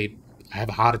system, so they have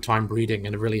a harder time breeding,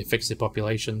 and it really affects their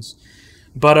populations.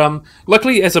 But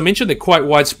luckily, as I mentioned, they're quite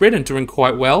widespread and doing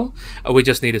quite well. We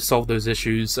just need to solve those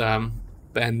issues,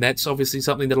 and that's obviously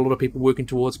something that a lot of people are working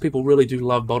towards. People really do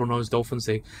love bottlenose dolphins.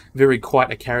 They're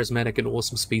quite a charismatic and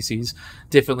awesome species.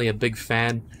 Definitely a big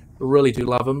fan. Really do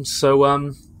love them.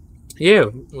 So, yeah,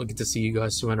 we'll get to see you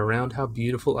guys swimming around. How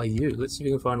beautiful are you? Let's see if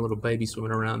we can find a little baby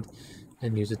swimming around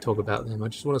and use it to talk about them. I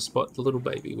just want to spot the little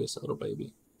baby. Where's the little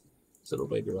baby? There's a little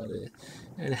baby right there.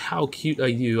 And how cute are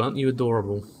you? Aren't you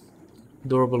adorable?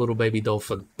 Adorable little baby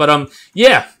dolphin. But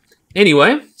yeah,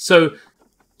 anyway, so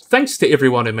thanks to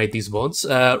everyone who made these mods.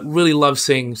 Really love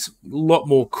seeing a lot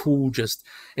more cool, just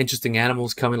interesting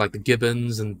animals coming, like the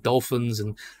gibbons and dolphins,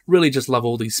 and really just love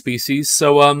all these species.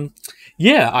 So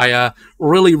yeah, I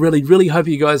really hope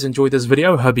you guys enjoyed this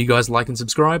video. Hope you guys like and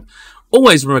subscribe.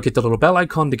 Always remember to hit the little bell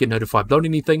icon to get notified about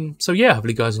anything. So yeah,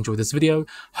 hopefully you guys enjoyed this video.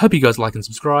 Hope you guys like and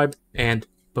subscribe, and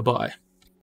bye bye.